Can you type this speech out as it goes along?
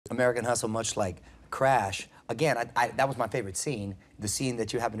American Hustle, much like Crash, again, that was my favorite scene, the scene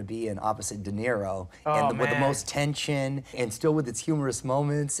that you happen to be in opposite De Niro, with the most tension, and still with its humorous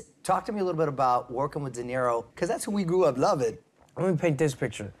moments. Talk to me a little bit about working with De Niro, because that's who we grew up loving. Let me paint this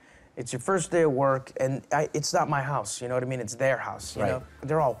picture. It's your first day of work, and it's not my house, you know what I mean? It's their house, you know?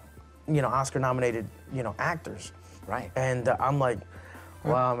 They're all, you know, Oscar-nominated, you know, actors. Right. And I'm like,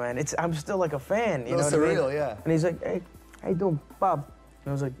 wow, man, I'm still like a fan, you know what I mean? Surreal, yeah. And he's like, hey, how you doing, Bob? And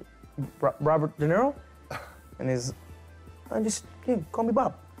I was like, Robert De Niro? And he's, call me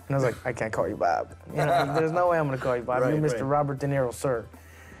Bob. And I was like, I can't call you Bob. You know, there's no way I'm gonna call you Bob. You're Mr. Robert De Niro, sir.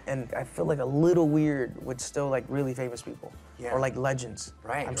 And I feel like a little weird with still like really famous people or like legends.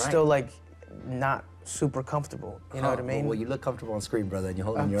 I'm still like not super comfortable. You know what I mean? Well, you look comfortable on screen, brother, and you're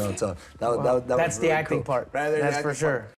holding your own. So that's the acting part. That's for sure.